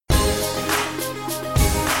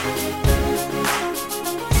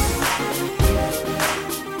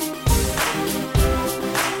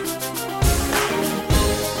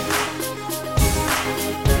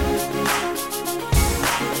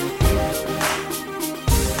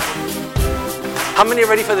How many are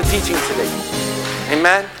ready for the teaching today?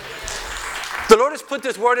 Amen. The Lord has put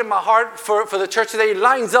this word in my heart for the church today. It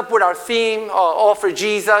lines up with our theme, All for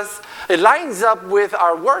Jesus. It lines up with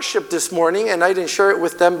our worship this morning, and I didn't share it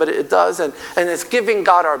with them, but it does. And it's giving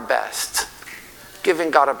God our best.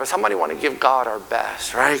 Giving God our best. Somebody want to give God our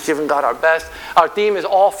best, right? Giving God our best. Our theme is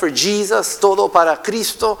All for Jesus, Todo para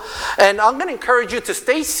Cristo. And I'm going to encourage you to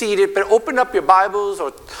stay seated, but open up your Bibles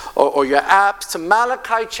or your apps to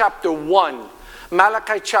Malachi chapter 1.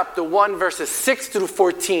 Malachi chapter 1 verses 6 through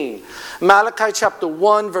 14. Malachi chapter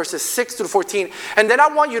 1 verses 6 through 14. And then I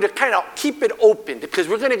want you to kind of keep it open because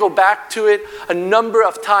we're going to go back to it a number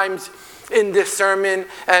of times in this sermon,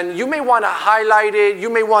 and you may want to highlight it, you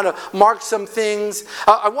may want to mark some things.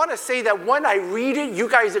 I want to say that when I read it, you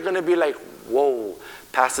guys are going to be like, whoa,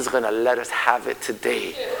 Pastor's going to let us have it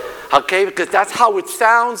today. Okay, because that's how it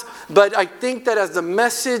sounds, but I think that as the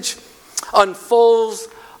message unfolds,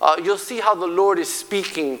 you'll see how the Lord is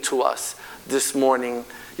speaking to us this morning.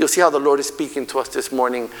 You'll see how the Lord is speaking to us this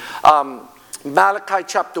morning. Malachi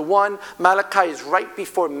chapter 1. Malachi is right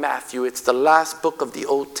before Matthew. It's the last book of the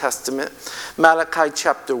Old Testament. Malachi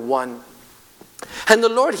chapter 1. And the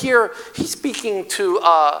Lord here, he's speaking to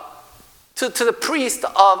the priest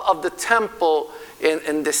of the temple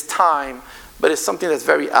in this time. But it's something that's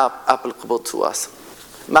very applicable to us.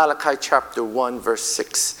 Malachi chapter 1, verse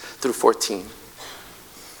 6 through 14.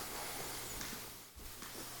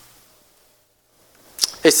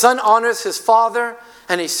 A son honors his father,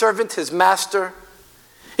 and a servant his master.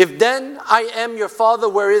 If then I am your father,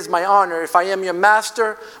 where is my honor? If I am your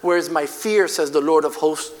master, where is my fear, says the Lord of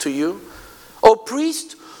hosts to you? O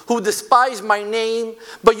priest, who despise my name,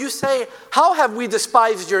 but you say, how have we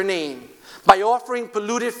despised your name? By offering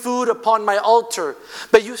polluted food upon my altar.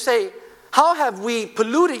 But you say, how have we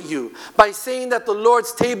polluted you? By saying that the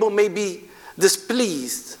Lord's table may be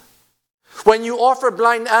displeased. When you offer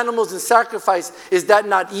blind animals in sacrifice, is that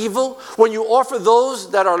not evil? When you offer those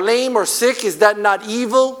that are lame or sick, is that not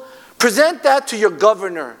evil? Present that to your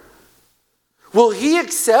governor. Will he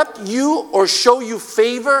accept you or show you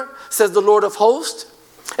favor, says the Lord of hosts?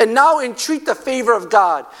 And now entreat the favor of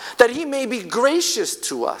God, that he may be gracious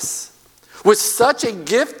to us. With such a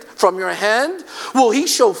gift from your hand, will he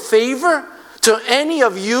show favor to any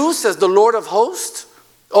of you, says the Lord of hosts?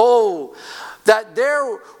 Oh, that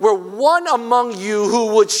there were one among you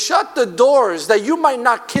who would shut the doors, that you might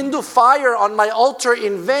not kindle fire on my altar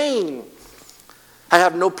in vain. I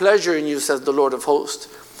have no pleasure in you, says the Lord of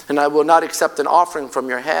hosts, and I will not accept an offering from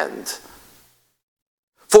your hand.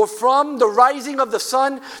 For from the rising of the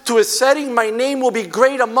sun to its setting, my name will be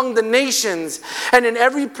great among the nations, and in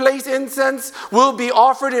every place incense will be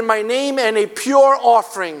offered in my name, and a pure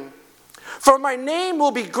offering. For my name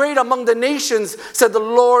will be great among the nations, said the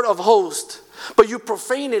Lord of hosts. But you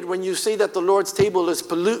profane it when you say that the Lord's table is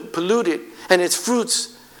polluted, and its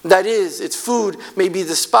fruits, that is, its food, may be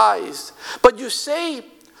despised. But you say,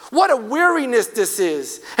 what a weariness this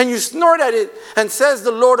is. And you snort at it, and says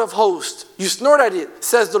the Lord of hosts. You snort at it,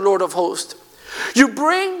 says the Lord of hosts. You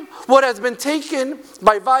bring what has been taken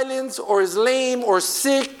by violence, or is lame, or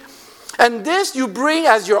sick, and this you bring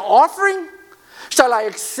as your offering? Shall I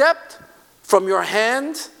accept from your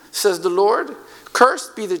hand, says the Lord?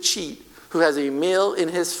 Cursed be the cheat who has a male in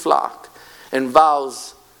his flock and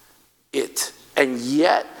vows it, and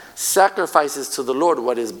yet sacrifices to the Lord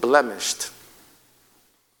what is blemished.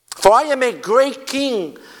 For I am a great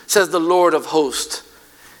king, says the Lord of hosts,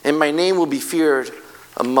 and my name will be feared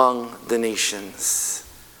among the nations.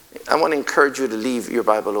 I want to encourage you to leave your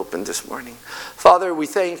Bible open this morning. Father, we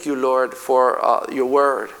thank you, Lord, for your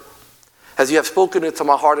word. As you have spoken into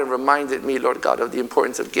my heart and reminded me, Lord God, of the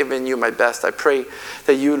importance of giving you my best, I pray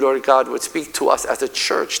that you, Lord God, would speak to us as a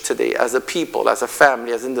church today, as a people, as a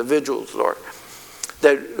family, as individuals, Lord.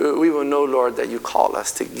 That we will know, Lord, that you call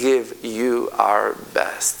us to give you our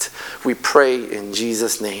best. We pray in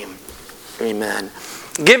Jesus' name. Amen.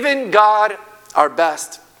 Giving God our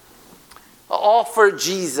best. All for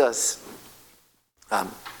Jesus.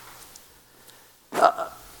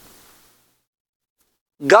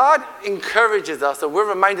 God encourages us, and we're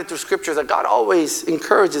reminded through scriptures that God always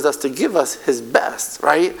encourages us to give us his best,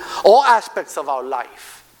 right? All aspects of our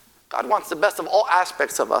life. God wants the best of all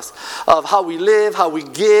aspects of us, of how we live, how we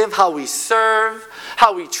give, how we serve,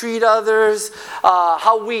 how we treat others,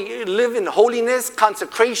 how we live in holiness,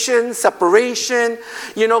 consecration, separation.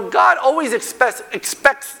 You know, God always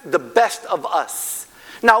expects the best of us.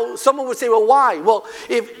 Now, someone would say, well, why? Well,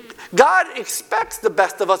 if God expects the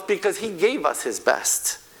best of us because he gave us his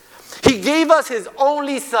best. He gave us his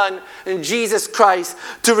only Son, in Jesus Christ,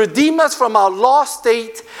 to redeem us from our lost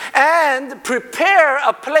state and prepare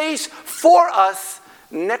a place for us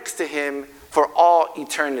next to him for all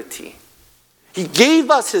eternity. He gave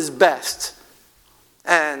us his best,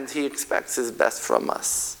 and he expects his best from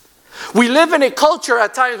us. We live in a culture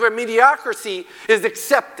at times where mediocrity is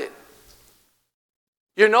accepted.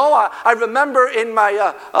 You know, I remember in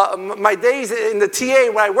my days in the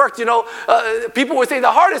TA when I worked, people would say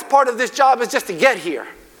the hardest part of this job is just to get here.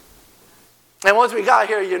 And once we got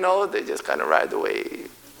here, they just kind of ride the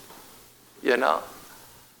wave,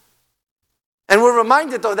 And we're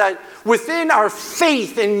reminded, though, that within our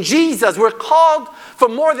faith in Jesus, we're called for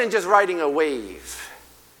more than just riding a wave.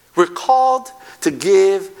 We're called to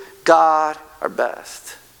give God our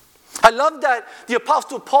best. I love that the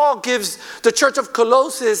Apostle Paul gives the church of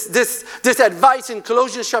Colossus this advice in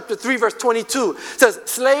Colossians chapter 3, verse 22. It says,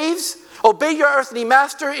 slaves, obey your earthly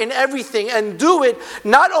master in everything, and do it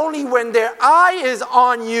not only when their eye is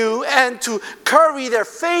on you and to curry their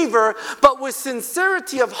favor, but with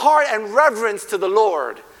sincerity of heart and reverence to the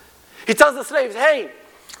Lord. He tells the slaves, hey,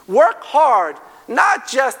 work hard, not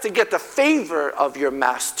just to get the favor of your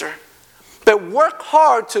master, but work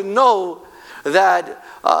hard to know that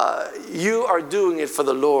you are doing it for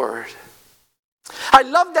the Lord. I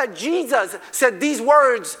love that Jesus said these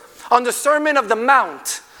words on the Sermon of the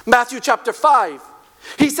Mount, Matthew chapter 5.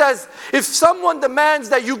 He says, if someone demands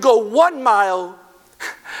that you go 1 mile,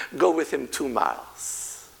 go with him 2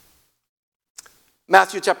 miles.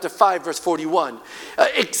 Matthew chapter 5, verse 41.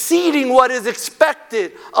 Exceeding what is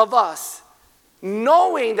expected of us,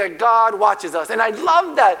 knowing that God watches us. And I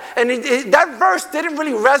love that. And that verse didn't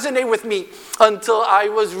really resonate with me until I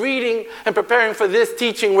was reading and preparing for this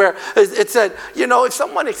teaching, where it said, if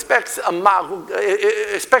someone expects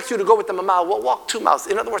you to go with them a mile, well, walk 2 miles.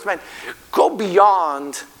 In other words, man, go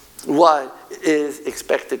beyond what is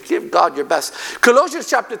expected. Give God your best. Colossians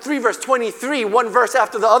chapter 3, verse 23, one verse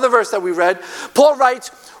after the other verse that we read, Paul writes,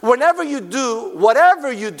 whatever you do,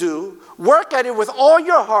 work at it with all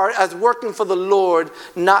your heart as working for the Lord,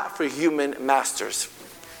 not for human masters.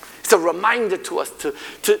 It's a reminder to us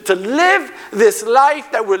to live this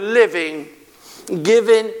life that we're living,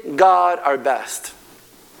 giving God our best.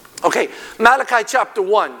 Okay, Malachi chapter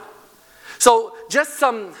 1. So just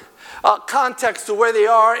some context to where they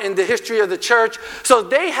are in the history of the church. So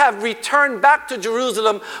they have returned back to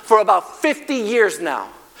Jerusalem for about 50 years now.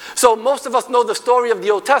 So most of us know the story of the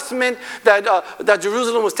Old Testament, that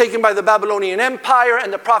Jerusalem was taken by the Babylonian Empire,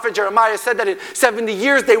 and the prophet Jeremiah said that in 70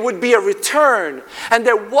 years there would be a return. And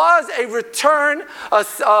there was a return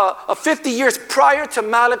 50 years prior to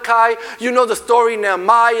Malachi. You know the story,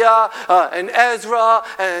 Nehemiah and Ezra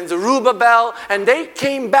and Zerubbabel, and they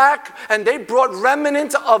came back and they brought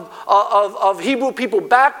remnants of Hebrew people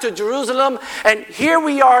back to Jerusalem. And here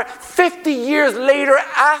we are 50 years later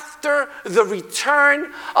after the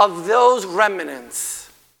return of those remnants.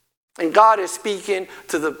 And God is speaking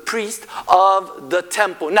to the priest of the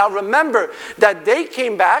temple. Now remember that they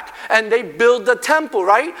came back and they built the temple,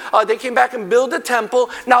 right? They came back and built the temple.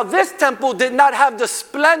 Now this temple did not have the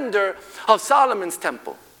splendor of Solomon's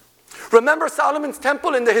temple. Remember Solomon's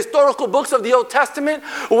temple in the historical books of the Old Testament,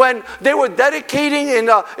 when they were dedicating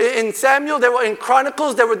in Samuel, they were in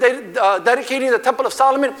Chronicles, they were dedicating the temple of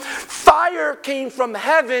Solomon. Fire came from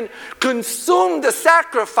heaven, consumed the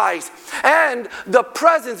sacrifice, and the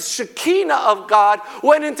presence, Shekinah of God,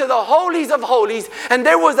 went into the holies of holies, and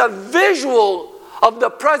there was a visual of the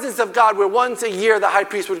presence of God where once a year the high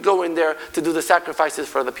priest would go in there to do the sacrifices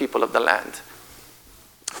for the people of the land.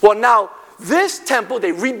 Well, now, this temple,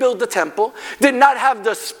 they rebuilt the temple, did not have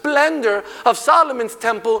the splendor of Solomon's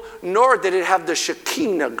temple, nor did it have the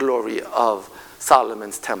Shekinah glory of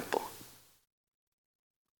Solomon's temple.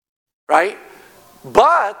 Right?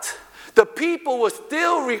 But the people were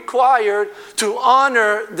still required to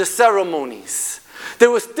honor the ceremonies. They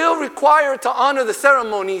were still required to honor the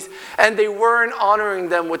ceremonies, and they weren't honoring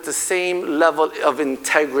them with the same level of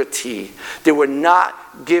integrity. They were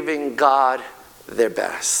not giving God their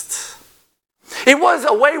best. It was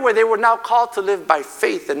a way where they were now called to live by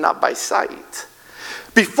faith and not by sight.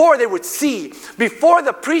 Before they would see, before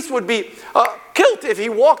the priest would be killed if he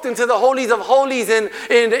walked into the holies of holies in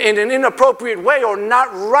an inappropriate way, or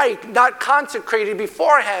not right, not consecrated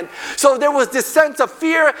beforehand. So there was this sense of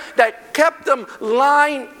fear that kept them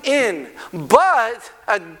lying in. But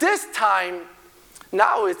at this time,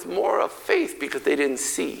 now it's more of faith because they didn't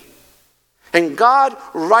see. And God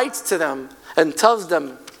writes to them and tells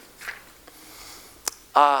them,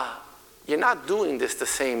 you're not doing this the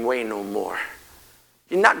same way no more.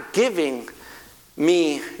 You're not giving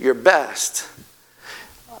me your best.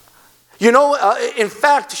 In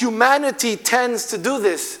fact, humanity tends to do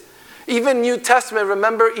this. Even New Testament,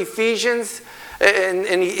 remember Ephesians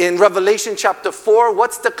in Revelation chapter 4,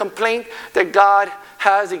 what's the complaint that God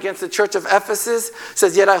has against the church of Ephesus? It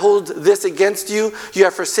says, yet I hold this against you. You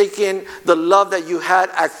have forsaken the love that you had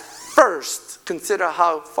at first. Consider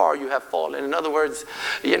how far you have fallen. In other words,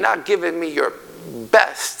 you're not giving me your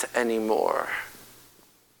best anymore.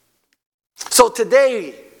 So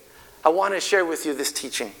today, I want to share with you this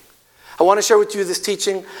teaching.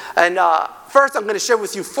 And first I'm going to share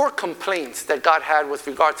with you 4 complaints that God had with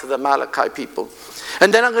regard to the Malachi people.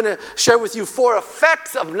 And then I'm going to share with you 4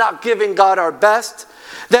 effects of not giving God our best.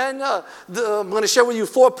 Then I'm going to share with you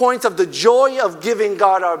 4 points of the joy of giving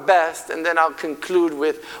God our best. And then I'll conclude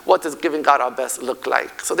with what does giving God our best look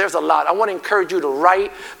like. So there's a lot. I want to encourage you to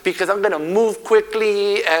write because I'm going to move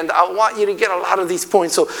quickly. And I want you to get a lot of these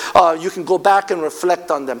points so you can go back and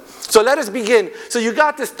reflect on them. So let us begin. So you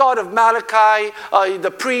got this thought of Malachi,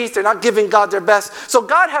 the priest, they're not giving God their best. So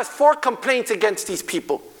God has 4 complaints against these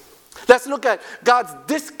people. Let's look at God's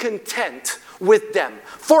discontent with them.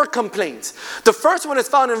 4 complaints. The first one is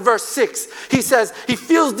found in verse 6. He says he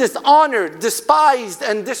feels dishonored, despised,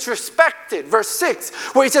 and disrespected. Verse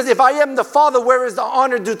 6, where he says, if I am the father, where is the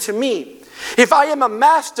honor due to me? If I am a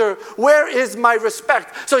master, where is my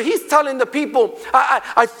respect? So he's telling the people,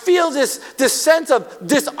 I feel this sense of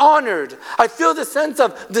dishonored. I feel this sense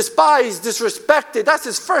of despised, disrespected. That's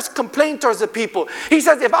his first complaint towards the people. He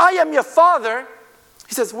says, if I am your father,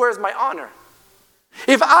 he says, where's my honor?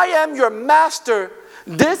 If I am your master,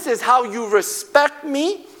 this is how you respect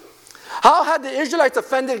me? How had the Israelites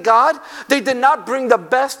offended God? They did not bring the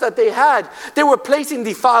best that they had. They were placing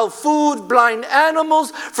defiled food, blind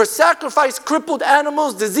animals for sacrifice, crippled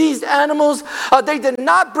animals, diseased animals. They did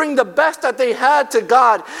not bring the best that they had to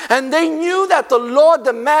God. And they knew that the Lord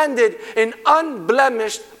demanded an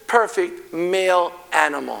unblemished, perfect male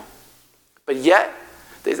animal. But yet,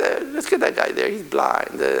 they said, let's get that guy there. He's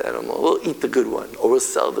blind, the animal. We'll eat the good one, or we'll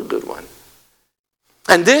sell the good one.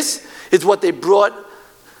 And this is what they brought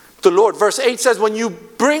the Lord. Verse 8 says, when you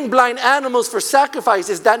bring blind animals for sacrifice,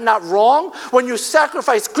 is that not wrong? When you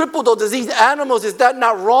sacrifice crippled or diseased animals, is that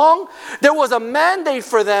not wrong? There was a mandate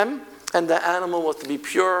for them, and the animal was to be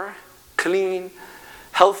pure, clean,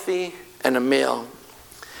 healthy, and a male.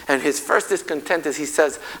 And his first discontent is he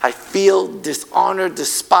says, I feel dishonored,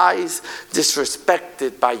 despised,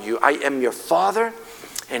 disrespected by you. I am your father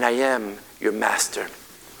and I am your master.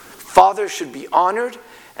 Father should be honored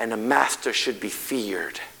and a master should be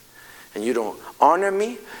feared. And you don't honor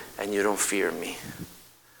me and you don't fear me.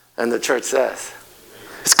 And the church says,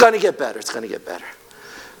 it's going to get better. It's going to get better.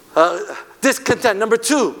 Discontent. Number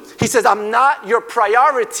 2, he says, I'm not your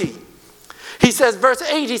priority. He says, verse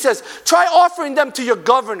 8, he says, try offering them to your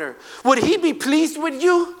governor. Would he be pleased with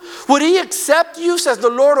you? Would he accept you, says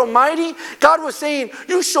the Lord Almighty? God was saying,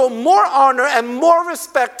 you show more honor and more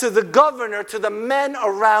respect to the governor, to the men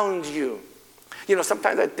around you.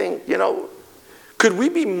 Sometimes I think, could we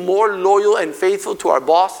be more loyal and faithful to our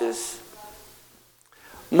bosses?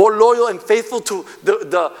 More loyal and faithful to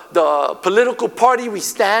the political party we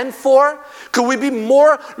stand for? Could we be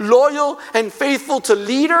more loyal and faithful to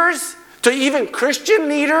leaders? To even Christian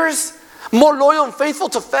leaders, more loyal and faithful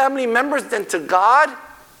to family members than to God?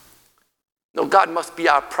 No, God must be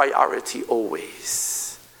our priority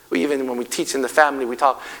always. Even when we teach in the family, we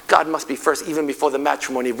talk, God must be first even before the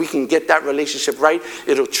matrimony. If we can get that relationship right,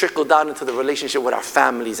 it'll trickle down into the relationship with our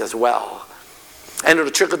families as well. And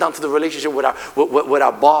it'll trickle down to the relationship with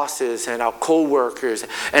our bosses and our co-workers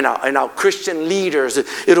and our Christian leaders.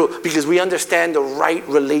 Because we understand the right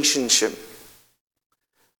relationship.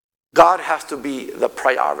 God has to be the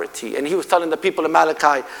priority. And he was telling the people of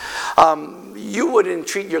Malachi, you wouldn't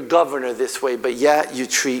treat your governor this way, but yet you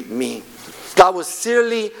treat me. God was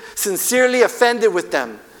sincerely offended with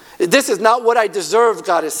them. This is not what I deserve,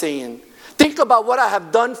 God is saying. Think about what I have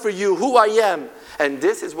done for you, who I am, and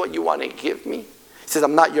this is what you want to give me? He says,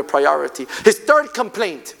 I'm not your priority. His third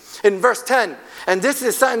complaint in verse 10, and this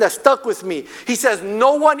is something that stuck with me. He says,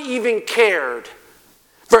 no one even cared.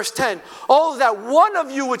 Verse 10, oh, that one of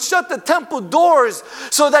you would shut the temple doors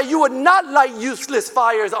so that you would not light useless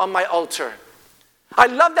fires on my altar. I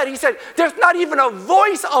love that he said, there's not even a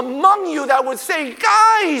voice among you that would say,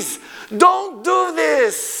 guys, don't do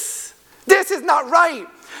this. This is not right.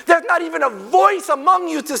 There's not even a voice among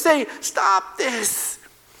you to say, stop this.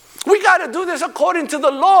 We got to do this according to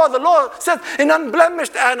the law. The law says an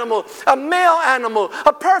unblemished animal, a male animal,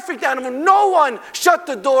 a perfect animal. No one shut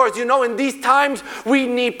the doors. In these times, we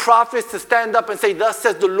need prophets to stand up and say, thus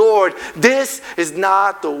says the Lord, this is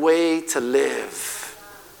not the way to live.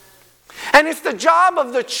 And it's the job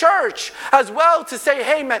of the church as well to say,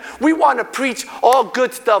 hey man, we want to preach all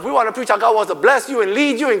good stuff. We want to preach how God wants to bless you and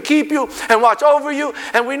lead you and keep you and watch over you.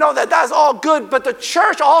 And we know that that's all good. But the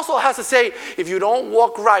church also has to say, if you don't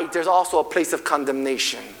walk right, there's also a place of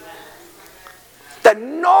condemnation. That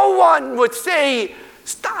no one would say,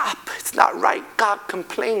 stop, it's not right. God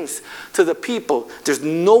complains to the people. There's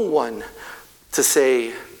no one to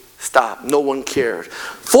say, stop. No one cared.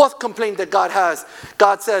 Fourth complaint that God has,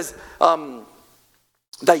 God says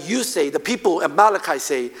that you say, the people at Malachi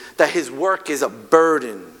say, that his work is a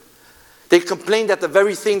burden. They complained that the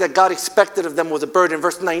very thing that God expected of them was a burden.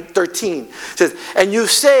 Verse 13 says, and you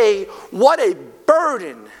say, what a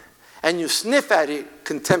burden, and you sniff at it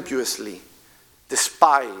contemptuously,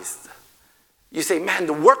 despised. You say, man,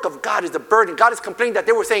 the work of God is a burden. God is complaining that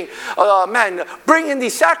they were saying, man, bringing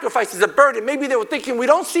these sacrifices is a burden. Maybe they were thinking, we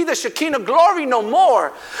don't see the Shekinah glory no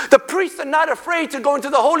more. The priests are not afraid to go into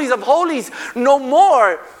the holies of holies no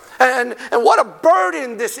more. And what a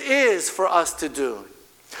burden this is for us to do.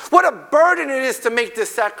 What a burden it is to make this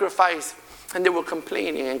sacrifice. And they were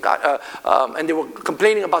complaining, and they were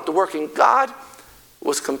complaining about the work. And God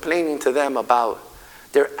was complaining to them about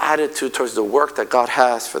their attitude towards the work that God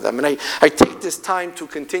has for them. And I take this time to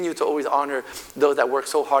continue to always honor those that work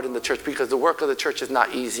so hard in the church, because the work of the church is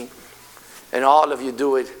not easy. And all of you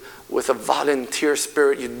do it with a volunteer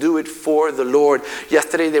spirit. You do it for the Lord.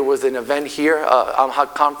 Yesterday there was an event here,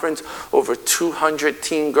 Amhat Conference, over 200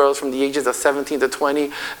 teen girls from the ages of 17 to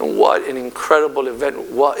 20. And what an incredible event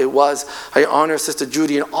it was. I honor Sister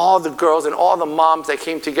Judy and all the girls and all the moms that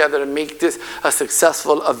came together to make this a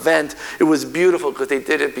successful event. It was beautiful because they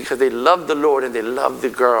did it because they loved the Lord and they loved the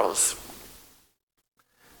girls.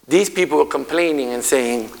 These people were complaining and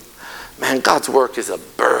saying, man, God's work is a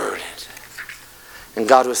burden. And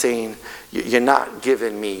God was saying, you're not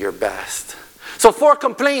giving me your best. So 4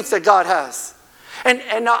 complaints that God has. And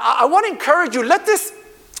I want to encourage you, let this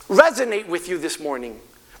resonate with you this morning.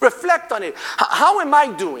 Reflect on it. How am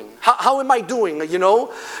I doing? How am I doing?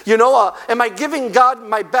 Am I giving God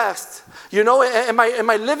my best? Am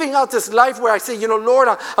I living out this life where I say, Lord,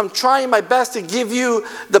 I'm trying my best to give you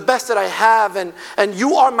the best that I have, and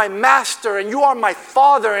you are my master, and you are my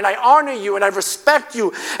father, and I honor you, and I respect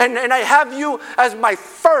you, and I have you as my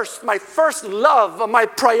first love, my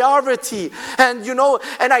priority, and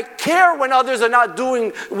I care when others are not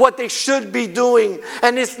doing what they should be doing,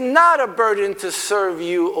 and it's not a burden to serve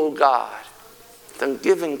you, oh God. Then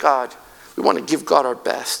giving God, we want to give God our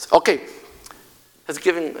best. Okay. That's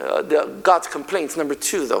giving God's complaints. Number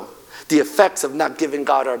 2, though, the effects of not giving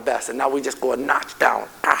God our best. And now we just go a notch down.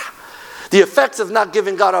 The effects of not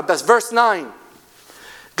giving God our best. Verse 9,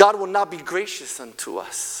 God will not be gracious unto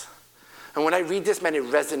us. And when I read this, man, it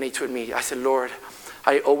resonates with me. I said, Lord,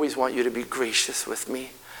 I always want you to be gracious with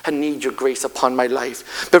me. I need your grace upon my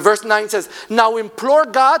life. But verse 9 says, now implore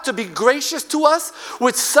God to be gracious to us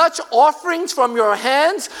with such offerings from your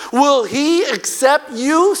hands. Will he accept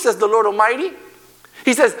you, says the Lord Almighty?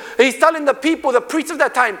 He says, he's telling the people, the priests of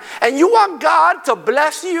that time, and you want God to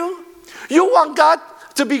bless you? You want God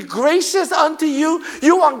to be gracious unto you?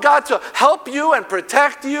 You want God to help you and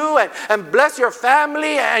protect you and bless your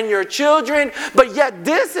family and your children? But yet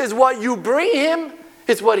this is what you bring him?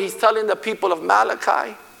 It's what he's telling the people of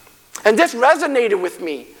Malachi. And this resonated with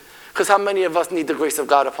me, because how many of us need the grace of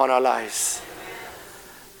God upon our lives?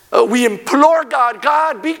 We implore God,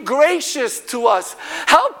 God, be gracious to us.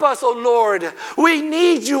 Help us, oh Lord. We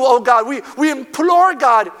need you, oh God. We implore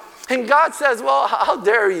God. And God says, well, how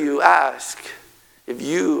dare you ask if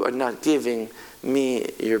you are not giving me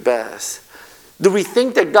your best? Do we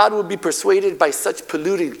think that God would be persuaded by such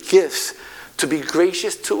polluted gifts to be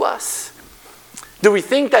gracious to us? Do we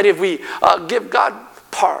think that if we give God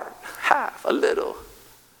part, half, a little,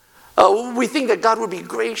 we think that God would be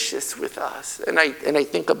gracious with us? And I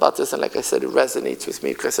think about this, and like I said, it resonates with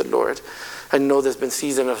me, because I said, Lord, I know there's been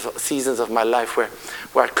seasons of my life where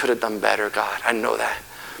I could have done better, God. I know that.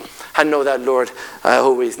 I know that, Lord, I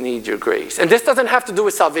always need your grace. And this doesn't have to do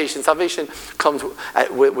with salvation. Salvation comes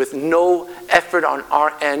with no effort on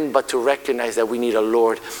our end, but to recognize that we need a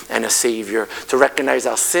Lord and a Savior, to recognize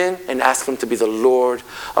our sin and ask him to be the Lord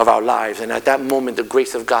of our lives. And at that moment, the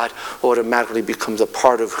grace of God automatically becomes a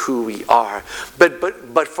part of who we are.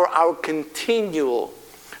 But for our continual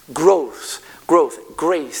growth,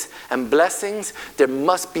 grace, and blessings, there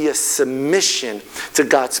must be a submission to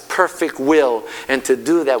God's perfect will. And to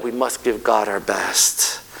do that, we must give God our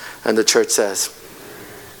best. And the church says.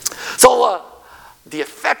 So, the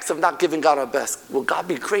effects of not giving God our best. Will God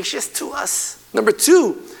be gracious to us? Number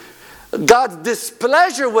 2, God's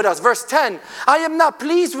displeasure with us. Verse 10, I am not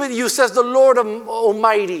pleased with you, says the Lord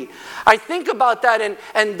Almighty. I think about that,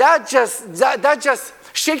 and that just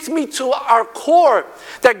shakes me to our core,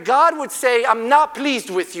 that God would say, I'm not pleased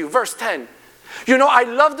with you. Verse 10. You know, I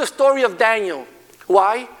love the story of Daniel.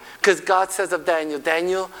 Why? Because God says of Daniel,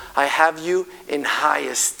 Daniel, I have you in high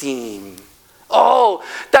esteem. Oh,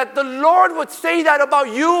 that the Lord would say that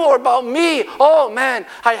about you or about me. Oh man,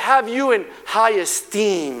 I have you in high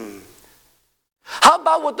esteem. How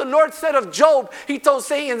about what the Lord said of Job? He told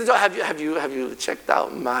Satan, have you checked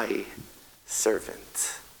out my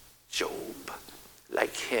servant, Job?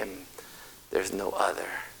 Like him, there's no other.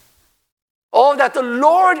 Oh, that the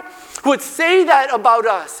Lord would say that about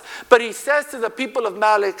us. But he says to the people of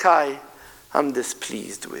Malachi, I'm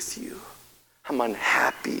displeased with you. I'm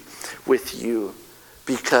unhappy with you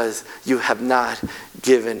because you have not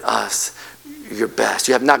given us your best.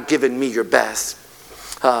 You have not given me your best.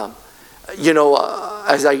 As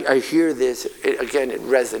I hear this, it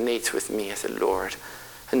resonates with me. I said, Lord,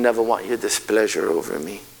 I never want your displeasure over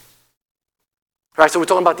me. All right, so we're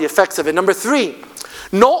talking about the effects of it. Number 3,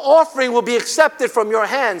 no offering will be accepted from your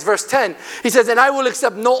hands. Verse 10, he says, and I will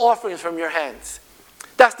accept no offerings from your hands.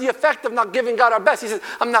 That's the effect of not giving God our best. He says,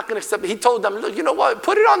 I'm not going to accept it. He told them, look, you know what?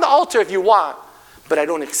 Put it on the altar if you want, but I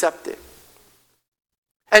don't accept it.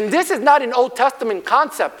 And this is not an Old Testament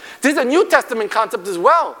concept. This is a New Testament concept as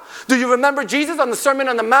well. Do you remember Jesus on the Sermon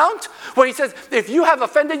on the Mount? Where he says, if you have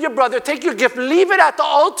offended your brother, take your gift, leave it at the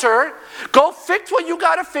altar, go fix what you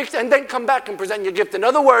got to fix, and then come back and present your gift. In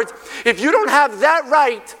other words, if you don't have that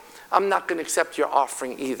right, I'm not going to accept your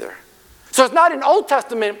offering either. So it's not an Old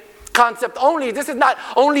Testament concept only. This is not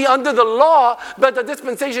only under the law, but the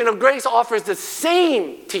dispensation of grace offers the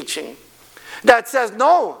same teaching that says,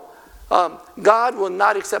 no, God will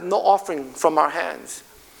not accept no offering from our hands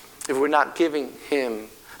if we're not giving him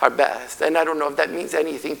our best. And I don't know if that means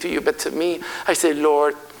anything to you, but to me, I say,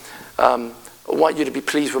 Lord, I want you to be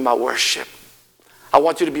pleased with my worship. I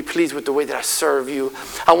want you to be pleased with the way that I serve you.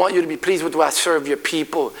 I want you to be pleased with the way I serve your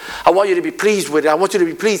people. I want you to be pleased with it. I want you to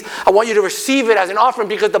be pleased. I want you to receive it as an offering,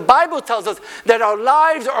 because the Bible tells us that our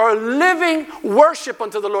lives are a living worship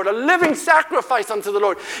unto the Lord, a living sacrifice unto the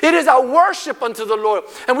Lord. It is our worship unto the Lord.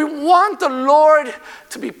 And we want the Lord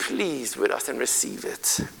to be pleased with us and receive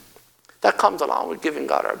it. That comes along with giving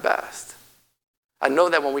God our best. I know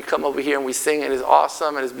that when we come over here and we sing, and it's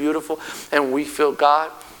awesome and it's beautiful and we feel God,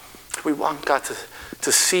 we want God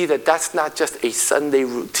to see that that's not just a Sunday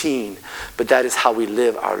routine, but that is how we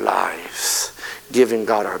live our lives, giving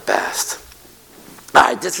God our best. All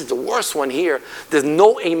right, this is the worst one here. There's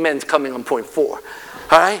no amens coming on point 4. All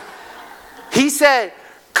right? He said,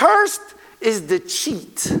 cursed is the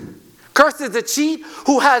cheat. Cursed is the cheat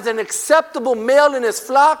who has an acceptable male in his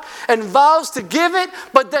flock and vows to give it,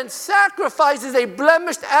 but then sacrifices a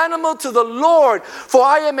blemished animal to the Lord. For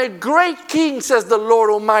I am a great king, says the Lord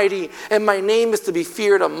Almighty, and my name is to be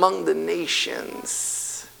feared among the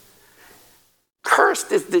nations.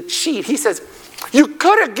 Cursed is the cheat. He says, you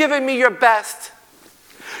could have given me your best.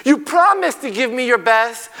 You promised to give me your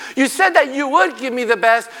best. You said that you would give me the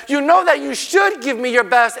best. You know that you should give me your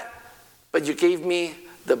best, but you gave me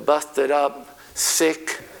the busted up,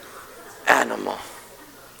 sick animal.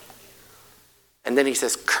 And then he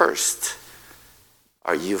says, cursed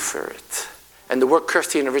are you for it. And the word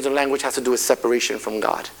cursed here in the original language has to do with separation from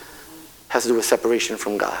God. Has to do with separation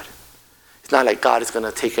from God. It's not like God is going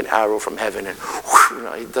to take an arrow from heaven and,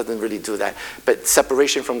 he doesn't really do that. But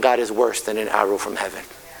separation from God is worse than an arrow from heaven.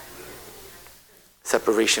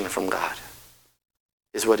 Separation from God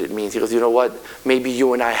is what it means. He goes, you know what? Maybe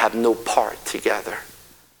you and I have no part together.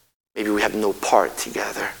 Maybe we have no part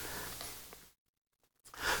together.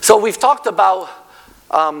 So we've talked about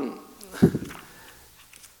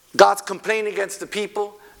God's complaint against the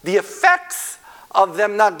people, the effects of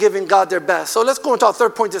them not giving God their best. So let's go into our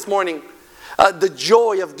third point this morning, the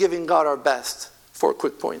joy of giving God our best. 4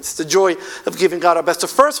 quick points. The joy of giving God our best. The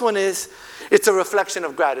first one is, it's a reflection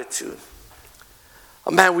of gratitude.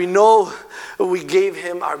 Man, we know we gave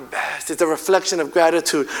him our best. It's a reflection of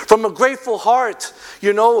gratitude. From a grateful heart,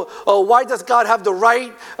 why does God have the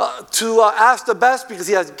right to ask the best? Because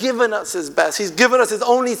he has given us his best. He's given us his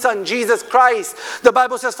only son, Jesus Christ. The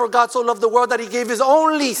Bible says, for God so loved the world that he gave his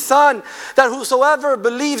only son, that whosoever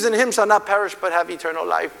believes in him shall not perish but have eternal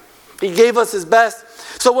life. He gave us his best.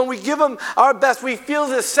 So when we give him our best, we feel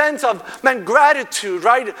this sense of, gratitude,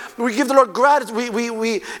 right? We give the Lord gratitude.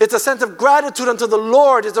 It's a sense of gratitude unto the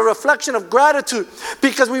Lord. It's a reflection of gratitude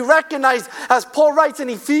because we recognize, as Paul writes in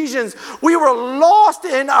Ephesians, we were lost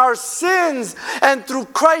in our sins, and through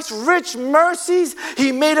Christ's rich mercies,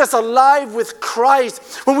 he made us alive with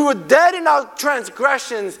Christ. When we were dead in our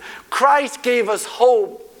transgressions, Christ gave us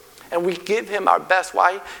hope. And we give him our best.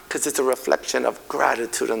 Why? Because it's a reflection of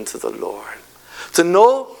gratitude unto the Lord. To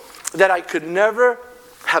know that I could never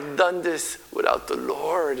have done this without the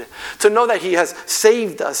Lord. To know that he has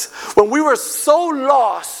saved us. When we were so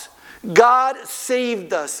lost, God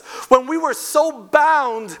saved us. When we were so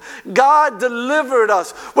bound, God delivered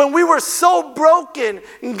us. When we were so broken,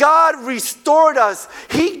 God restored us.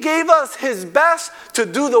 He gave us his best to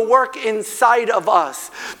do the work inside of us.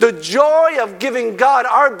 The joy of giving God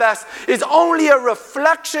our best is only a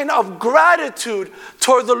reflection of gratitude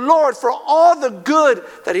toward the Lord for all the good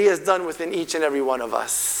that he has done within each and every one of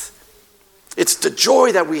us. It's the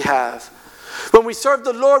joy that we have. When we serve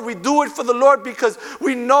the Lord, we do it for the Lord because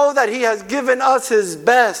we know that he has given us his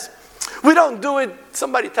best. We don't do it,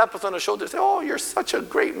 somebody tap us on the shoulder and say, oh, you're such a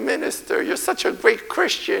great minister. You're such a great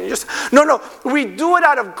Christian. No. We do it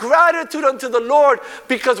out of gratitude unto the Lord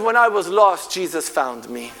because when I was lost, Jesus found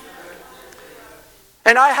me.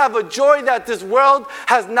 And I have a joy that this world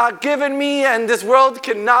has not given me, and this world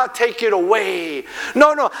cannot take it away.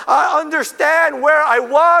 No. I understand where I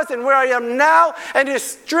was and where I am now, and it's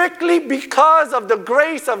strictly because of the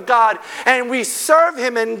grace of God. And we serve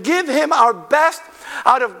him and give him our best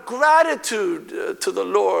out of gratitude to the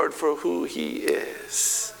Lord for who he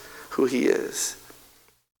is. Who he is.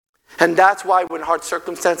 And that's why when hard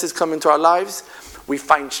circumstances come into our lives, we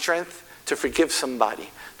find strength to forgive somebody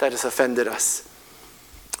that has offended us.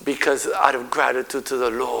 Because out of gratitude to the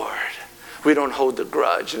Lord, we don't hold the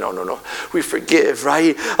grudge. No. We forgive,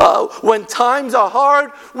 right? When times are hard,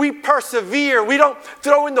 we persevere. We don't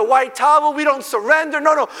throw in the white towel. We don't surrender.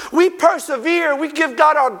 No. We persevere. We give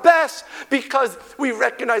God our best because we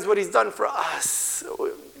recognize what he's done for us.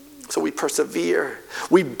 So we persevere.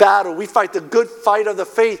 We battle. We fight the good fight of the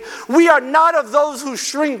faith. We are not of those who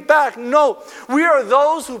shrink back. No, we are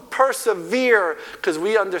those who persevere because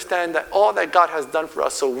we understand that all that God has done for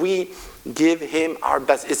us. So we give him our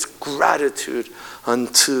best. It's gratitude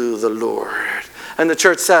unto the Lord. And the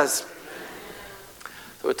church says,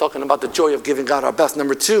 so we're talking about the joy of giving God our best.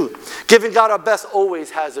 Number 2, giving God our best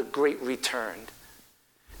always has a great return.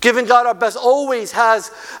 Giving God our best always has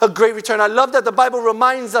a great return. I love that the Bible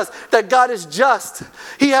reminds us that God is just.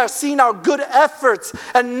 He has seen our good efforts,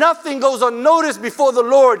 and nothing goes unnoticed before the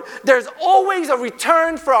Lord. There's always a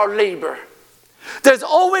return for our labor. There's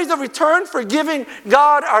always a return for giving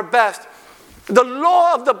God our best. The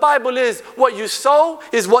law of the Bible is what you sow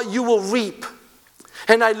is what you will reap.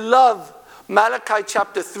 And I love Malachi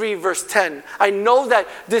chapter 3 verse 10. I know that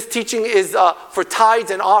this teaching is for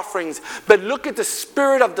tithes and offerings, but look at the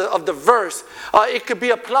spirit of the verse. It could be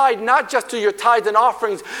applied not just to your tithes and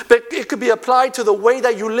offerings, but it could be applied to the way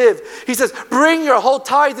that you live. He says, bring your whole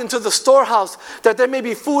tithe into the storehouse, that there may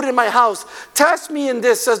be food in my house. Test me in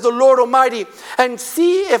this, says the Lord Almighty, and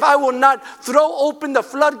see if I will not throw open the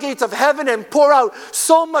floodgates of heaven and pour out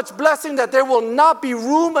so much blessing that there will not be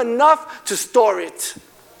room enough to store it.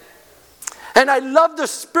 And I love the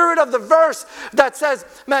spirit of the verse that says,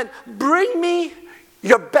 man, bring me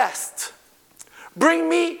your best. Bring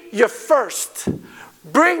me your first.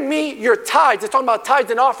 Bring me your tithes. It's talking about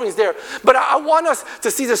tithes and offerings there. But I want us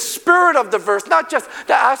to see the spirit of the verse, not just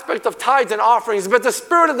the aspect of tithes and offerings, but the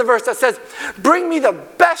spirit of the verse that says, bring me the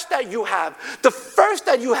best that you have, the first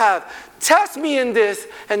that you have. Test me in this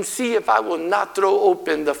and see if I will not throw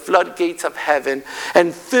open the floodgates of heaven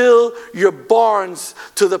and fill your barns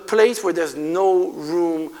to the place where there's no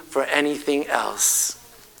room for anything else.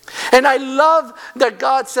 And I love that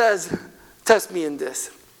God says, test me in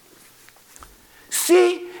this.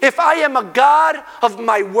 See if I am a God of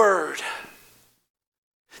my word.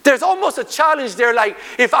 There's almost a challenge there, like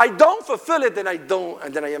if I don't fulfill it, then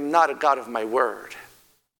I am not a God of my word.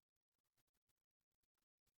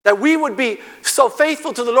 That we would be so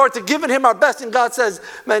faithful to the Lord to giving him our best. And God says,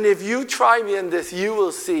 man, if you try me in this, you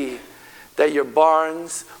will see that your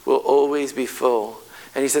barns will always be full.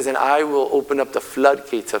 And he says, and I will open up the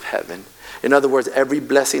floodgates of heaven. In other words, every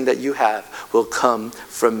blessing that you have will come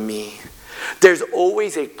from me. There's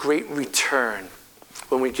always a great return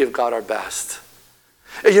when we give God our best.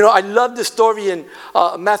 You know, I love the story in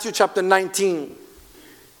Matthew chapter 19.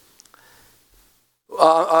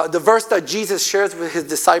 The verse that Jesus shares with his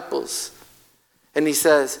disciples. And he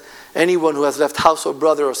says, anyone who has left house or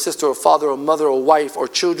brother or sister or father or mother or wife or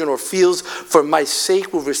children or fields for my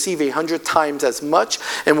sake will receive 100 times as much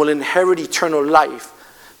and will inherit eternal life.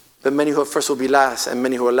 But many who are first will be last, and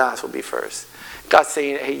many who are last will be first. God's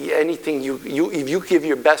saying, hey, anything if you give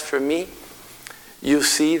your best for me, you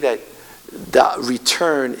see that the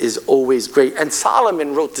return is always great. And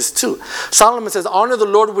Solomon wrote this too. Solomon says, honor the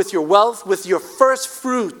Lord with your wealth, with your first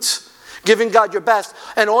fruit, giving God your best,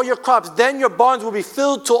 and all your crops. Then your barns will be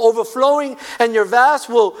filled to overflowing, and your vats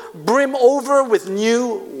will brim over with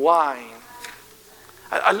new wine.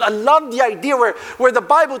 I love the idea where the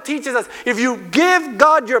Bible teaches us, if you give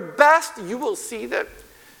God your best, you will see that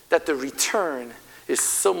the return is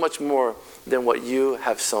so much more than what you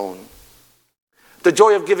have sown. The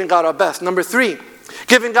joy of giving God our best. Number 3,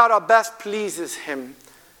 giving God our best pleases Him.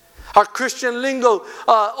 Our Christian lingo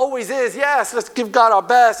always is, yes, let's give God our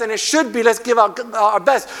best. And it should be, let's give our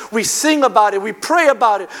best. We sing about it. We pray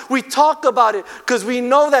about it. We talk about it. Because we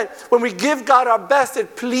know that when we give God our best,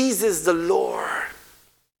 it pleases the Lord.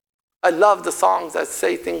 I love the songs that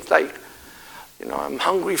say things like, I'm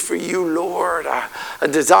hungry for you, Lord. I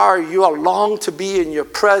desire you. I long to be in your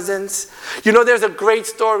presence. There's a great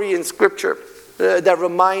story in Scripture that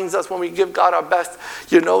reminds us when we give God our best,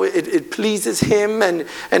 it pleases Him and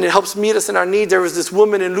it helps meet us in our needs. There was this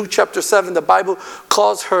woman in Luke chapter 7. The Bible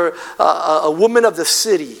calls her a woman of the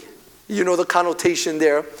city. The connotation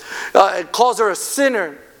there. It calls her a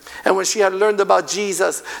sinner. And when she had learned about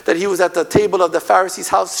Jesus, that he was at the table of the Pharisee's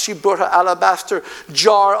house, she brought her alabaster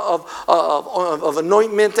jar of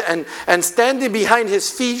anointment, and standing behind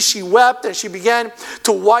his feet, she wept, and she began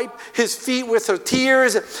to wipe his feet with her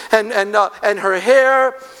tears and her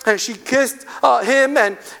hair, and she kissed him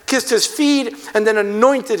and kissed his feet, and then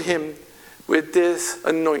anointed him with this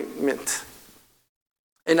anointment.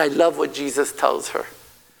 And I love what Jesus tells her.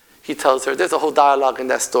 He tells her, there's a whole dialogue in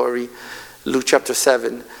that story, Luke chapter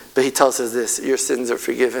 7. But he tells us this, your sins are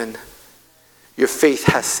forgiven. Your faith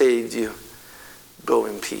has saved you. Go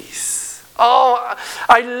in peace. Oh,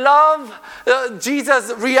 I love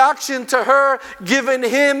Jesus' reaction to her, giving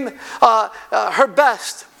him her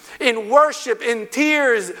best. In worship, in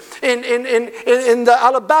tears, in the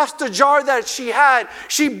alabaster jar that she had.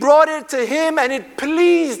 She brought it to him and it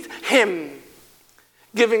pleased him.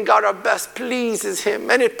 Giving God our best pleases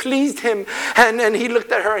him. And it pleased him. And he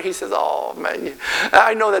looked at her and he says, oh man,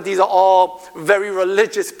 I know that these are all very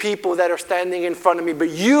religious people that are standing in front of me. But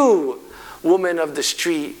you, woman of the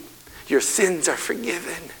street, your sins are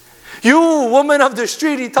forgiven. You, woman of the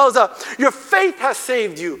street, he tells her, your faith has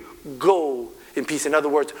saved you. Go in peace. In other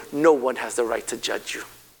words, no one has the right to judge you.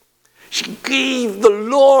 She gave the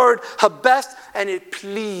Lord her best and it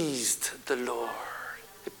pleased the Lord.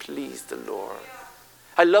 It pleased the Lord.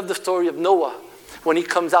 I love the story of Noah. When he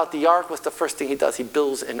comes out the ark, what's the first thing he does? He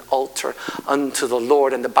builds an altar unto the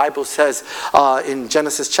Lord. And the Bible says in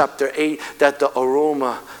Genesis chapter 8 that the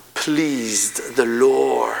aroma pleased the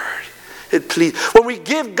Lord. It pleased. When we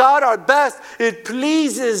give God our best, it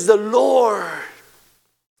pleases the Lord.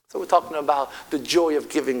 So we're talking about the joy of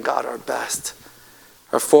giving God our best.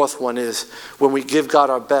 Our fourth one is when we give God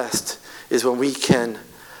our best is when we can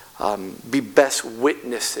be best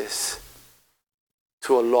witnesses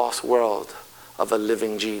to a lost world of a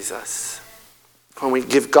living Jesus. When we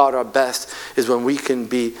give God our best is when we can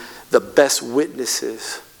be the best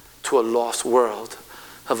witnesses to a lost world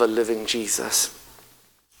of a living Jesus.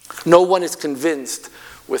 No one is convinced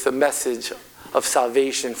with a message of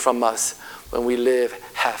salvation from us when we live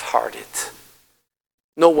half-hearted.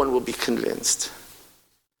 No one will be convinced.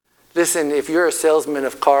 Listen, if you're a salesman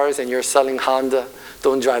of cars and you're selling Honda,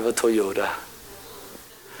 don't drive a Toyota.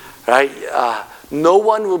 Right? No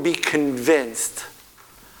one will be convinced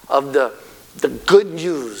of the good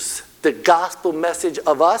news, the gospel message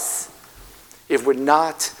of us, if we're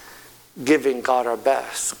not giving God our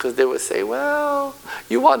best. Because they would say, well,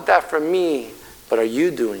 you want that from me, but are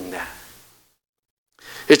you doing that?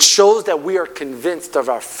 It shows that we are convinced of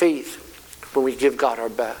our faith when we give God our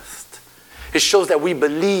best. It shows that we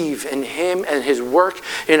believe in Him and His work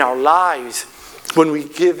in our lives when we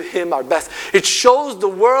give Him our best. It shows the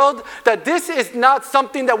world that this is not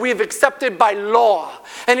something that we have accepted by law.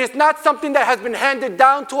 And it's not something that has been handed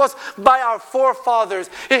down to us by our forefathers.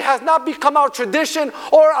 It has not become our tradition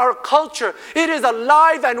or our culture. It is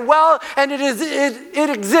alive and well, and it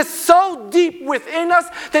exists so deep within us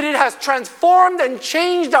that it has transformed and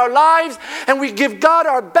changed our lives. And we give God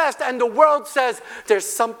our best, and the world says there's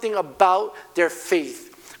something about their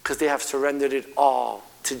faith because they have surrendered it all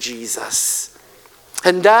to Jesus.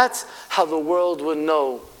 And that's how the world will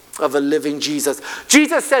know of a living Jesus.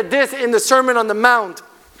 Jesus said this in the Sermon on the Mount.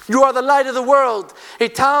 You are the light of the world. A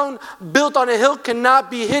town built on a hill cannot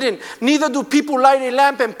be hidden. Neither do people light a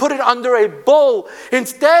lamp and put it under a bowl.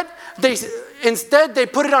 Instead, they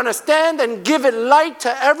put it on a stand and give it light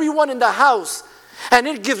to everyone in the house. And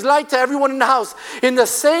it gives light to everyone in the house. In the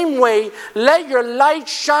same way, let your light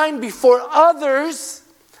shine before others,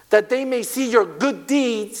 that they may see your good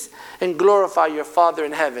deeds and glorify your Father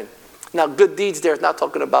in heaven. Now, good deeds there is not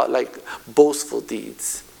talking about like boastful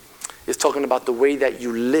deeds. It's talking about the way that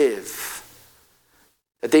you live.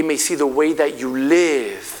 That they may see the way that you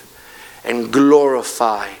live and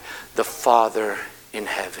glorify the Father in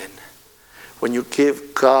heaven. When you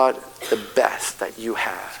give God the best that you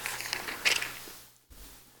have,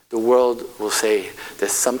 the world will say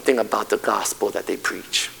there's something about the gospel that they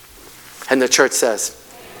preach. And the church says.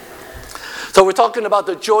 So we're talking about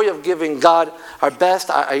the joy of giving God our best.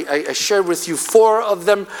 I shared with you 4 of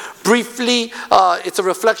them briefly. It's a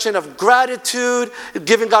reflection of gratitude.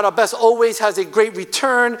 Giving God our best always has a great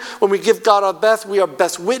return. When we give God our best, we are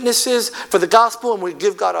best witnesses for the gospel. And when we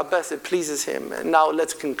give God our best, it pleases Him. And now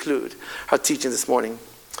let's conclude our teaching this morning.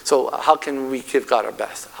 So how can we give God our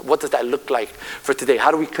best? What does that look like for today?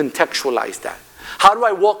 How do we contextualize that? How do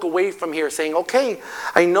I walk away from here saying, okay,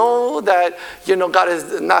 I know that, God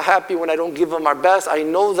is not happy when I don't give Him our best. I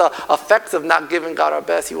know the effects of not giving God our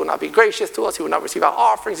best. He will not be gracious to us. He will not receive our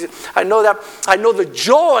offerings. I know that. I know the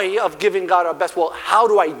joy of giving God our best. Well, how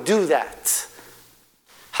do I do that?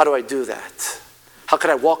 How do I do that? How can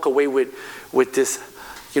I walk away with this,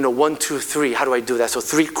 1, 2, 3? How do I do that? So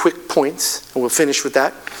 3 quick points, and we'll finish with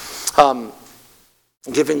that.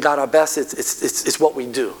 Giving God our best, it's what we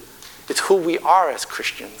do. It's who we are as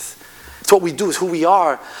Christians. It's what we do. It's who we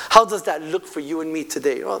are. How does that look for you and me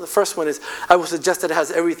today? Well, the first one is, I would suggest that it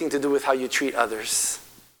has everything to do with how you treat others.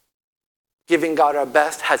 Giving God our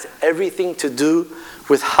best has everything to do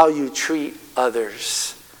with how you treat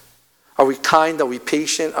others. Are we kind? Are we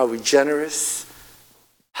patient? Are we generous?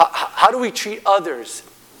 How do we treat others?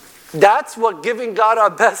 That's what giving God our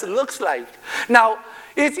best looks like. Now,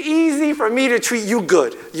 it's easy for me to treat you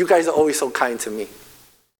good. You guys are always so kind to me.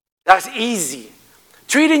 That's easy.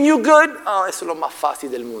 Treating you good, eso es lo más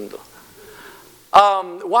fácil del mundo.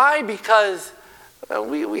 Why? Because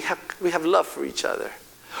we have love for each other.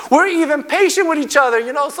 We're even patient with each other,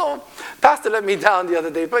 So Pastor let me down the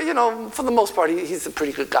other day, but for the most part, he's a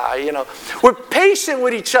pretty good guy, We're patient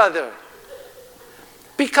with each other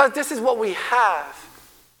because this is what we have.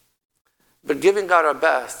 But giving God our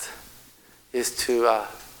best is to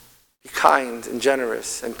be kind and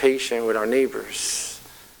generous and patient with our neighbors,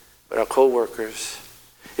 with our co-workers.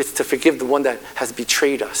 It's to forgive the one that has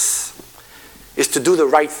betrayed us. It's to do the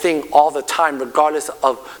right thing all the time, regardless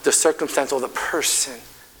of the circumstance or the person.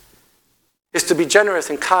 It's to be generous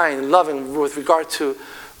and kind and loving with regard to,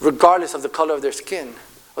 regardless of the color of their skin,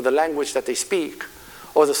 or the language that they speak,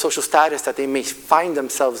 or the social status that they may find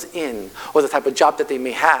themselves in, or the type of job that they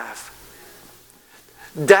may have.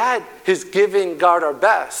 That is giving God our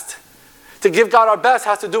best. To give God our best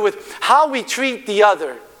has to do with how we treat the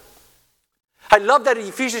other. I love that in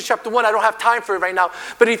Ephesians chapter 1, I don't have time for it right now,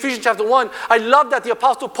 but in Ephesians chapter 1, I love that the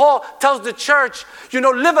Apostle Paul tells the church,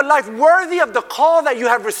 live a life worthy of the call that you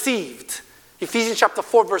have received. Ephesians chapter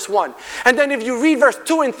 4, verse 1. And then if you read verse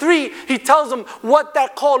 2 and 3, he tells them what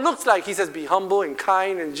that call looks like. He says, be humble and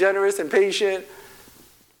kind and generous and patient.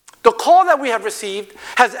 The call that we have received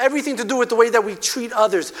has everything to do with the way that we treat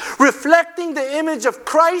others. Reflecting the image of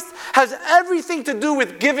Christ has everything to do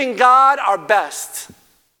with giving God our best.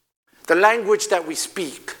 The language that we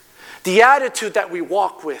speak, the attitude that we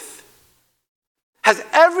walk with, has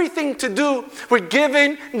everything to do with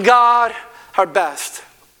giving God our best.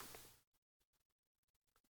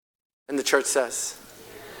 And the church says,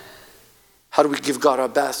 how do we give God our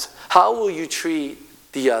best? How will you treat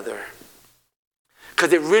the other?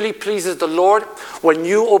 Because it really pleases the Lord when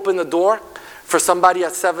you open the door for somebody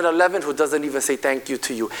at 7-Eleven who doesn't even say thank you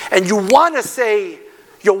to you. And you want to say,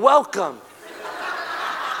 you're welcome.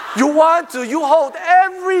 You hold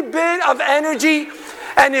every bit of energy.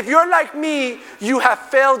 And if you're like me, you have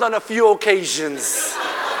failed on a few occasions.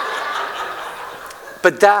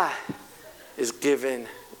 But that is giving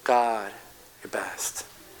God your best.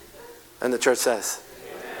 And the church says,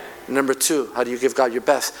 amen. Number 2, how do you give God your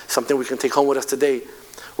best? Something we can take home with us today,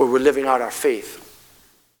 where we're living out our faith.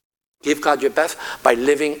 Give God your best by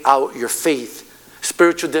living out your faith.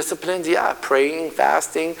 Spiritual disciplines, praying,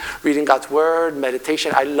 fasting, reading God's word,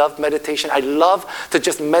 meditation. I love meditation. I love to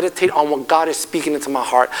just meditate on what God is speaking into my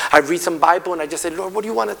heart. I read some Bible and I just say, Lord, what do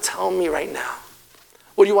you want to tell me right now?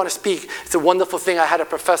 What do you want to speak? It's a wonderful thing. I had a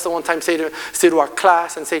professor one time say to our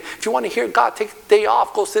class and say, if you want to hear God, take a day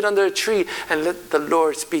off, go sit under a tree and let the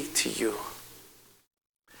Lord speak to you.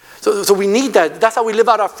 So we need that. That's how we live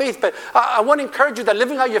out our faith. But I want to encourage you that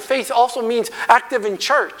living out your faith also means active in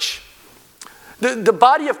church. The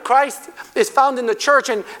body of Christ is found in the church,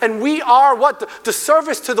 and we are what? The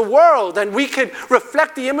service to the world. And we can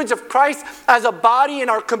reflect the image of Christ as a body in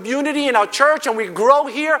our community, in our church, and we grow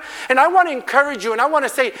here. And I want to encourage you, and I want to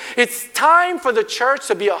say, it's time for the church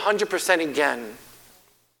to be 100% again.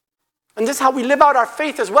 And this is how we live out our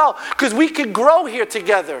faith as well, because we could grow here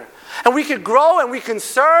together. And we can grow and we can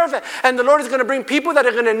serve, and the Lord is going to bring people that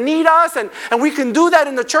are going to need us, and we can do that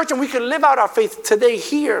in the church, and we can live out our faith today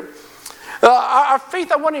here. Our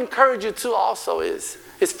faith, I want to encourage you to also is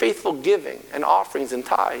faithful giving and offerings and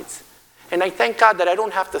tithes. And I thank God that I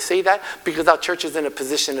don't have to say that because our church is in a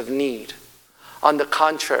position of need. On the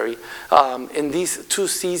contrary, in these 2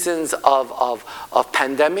 seasons of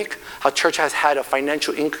pandemic, our church has had a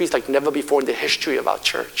financial increase like never before in the history of our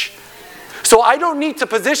church. So I don't need to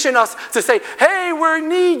position us to say, hey, we're in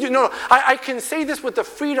need. I can say this with the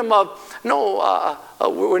freedom of,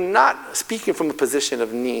 we're not speaking from a position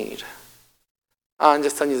of need. I'm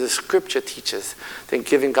just telling you, the scripture teaches that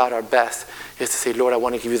giving God our best is to say, Lord, I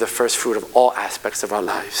want to give you the first fruit of all aspects of our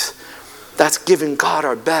lives. That's giving God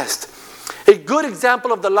our best. A good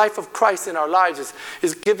example of the life of Christ in our lives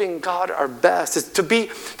is giving God our best. Is to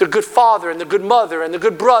be the good father and the good mother and the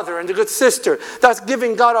good brother and the good sister. That's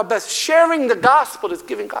giving God our best. Sharing the gospel is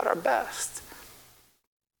giving God our best.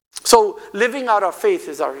 So living out our faith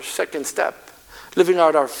is our second step. Living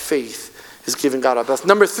out our faith is giving God our best.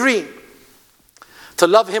 Number 3, to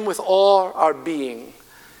love him with all our being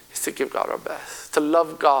is to give God our best. To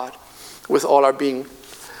love God with all our being.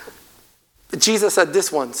 Jesus said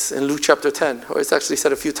this once in Luke chapter 10, or it's actually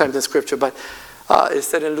said a few times in scripture, but it's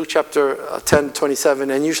said in Luke chapter 10, 27,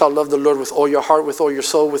 and you shall love the Lord with all your heart, with all your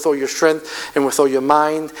soul, with all your strength, and with all your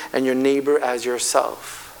mind, and your neighbor as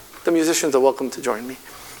yourself. The musicians are welcome to join me.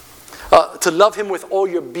 To love him with all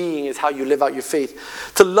your being is how you live out your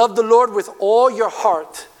faith. To love the Lord with all your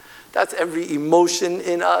heart. That's every emotion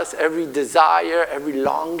in us, every desire, every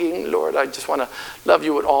longing. Lord, I just want to love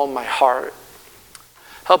you with all my heart.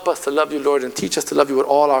 Help us to love you, Lord, and teach us to love you with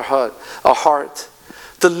all our heart.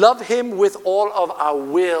 To love him with all of our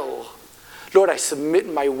will. Lord, I submit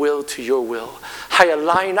my will to your will. I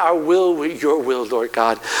align our will with your will, Lord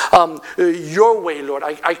God. Your way, Lord.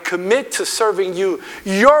 I commit to serving you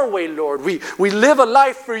your way, Lord. We live a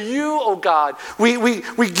life for you, oh God. We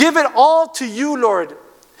give it all to you, Lord.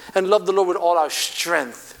 And love the Lord with all our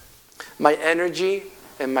strength. My energy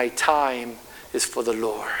and my time is for the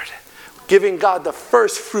Lord. Giving God the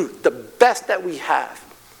first fruit, the best that we have,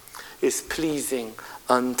 is pleasing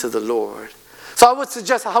unto the Lord. So I would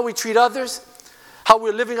suggest how we treat others, how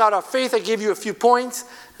we're living out our faith. I gave you a few points.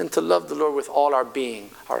 And to love the Lord with all our being,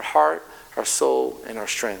 our heart, our soul, and our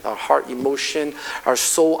strength. Our heart, emotion, our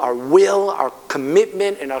soul, our will, our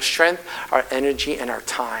commitment, and our strength, our energy, and our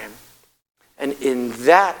time. And in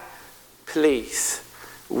that place,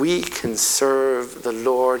 we can serve the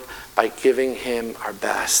Lord by giving him our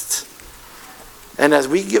best. And as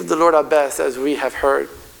we give the Lord our best, as we have heard,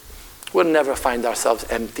 we'll never find ourselves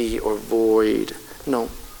empty or void.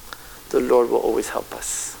 No, the Lord will always help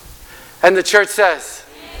us. And the church says,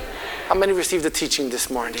 amen. How many received the teaching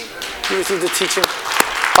this morning? You received the teaching?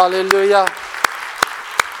 Hallelujah.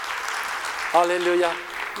 Hallelujah.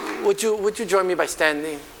 Would you join me by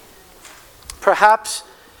standing? Perhaps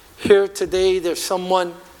here today there's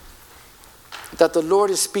someone that the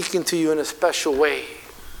Lord is speaking to you in a special way.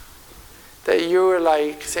 That you were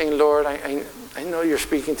like saying, Lord, I know you're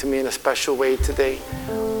speaking to me in a special way today.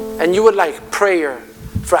 And you would like prayer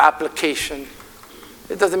for application.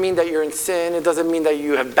 It doesn't mean that you're in sin. It doesn't mean that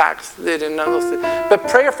you have backslidden. But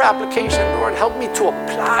prayer for application, Lord, help me to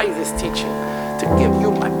apply this teaching, to give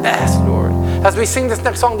you my best, Lord. As we sing this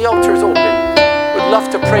next song, the altar is open. Would love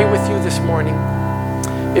to pray with you this morning.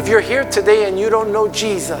 If you're here today and you don't know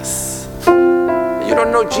Jesus,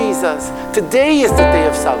 today is the day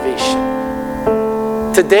of salvation.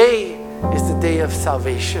 Today is the day of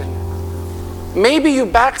salvation. Maybe you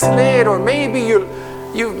backslid, or maybe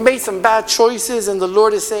you've made some bad choices, and the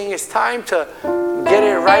Lord is saying it's time to get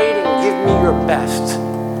it right and give me your best.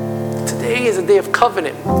 Today is a day of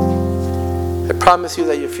covenant. I promise you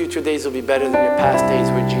that your future days will be better than your past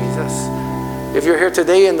days with Jesus. If you're here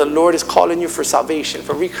today and the Lord is calling you for salvation,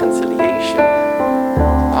 for reconciliation,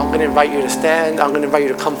 I'm going to invite you to stand. I'm going to invite you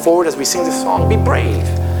to come forward as we sing this song. Be brave.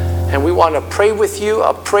 And we want to pray with you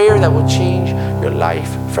a prayer that will change your life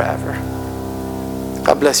forever.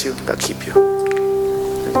 God bless you. God keep you.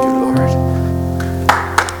 Thank you, Lord.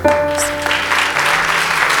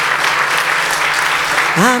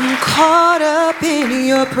 I'm caught up in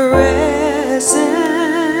your presence.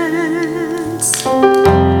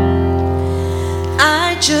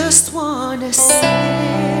 I just want to sit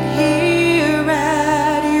here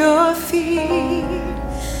at your feet.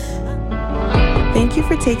 Thank you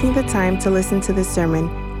for taking the time to listen to this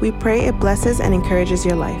sermon. We pray it blesses and encourages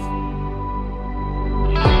your life.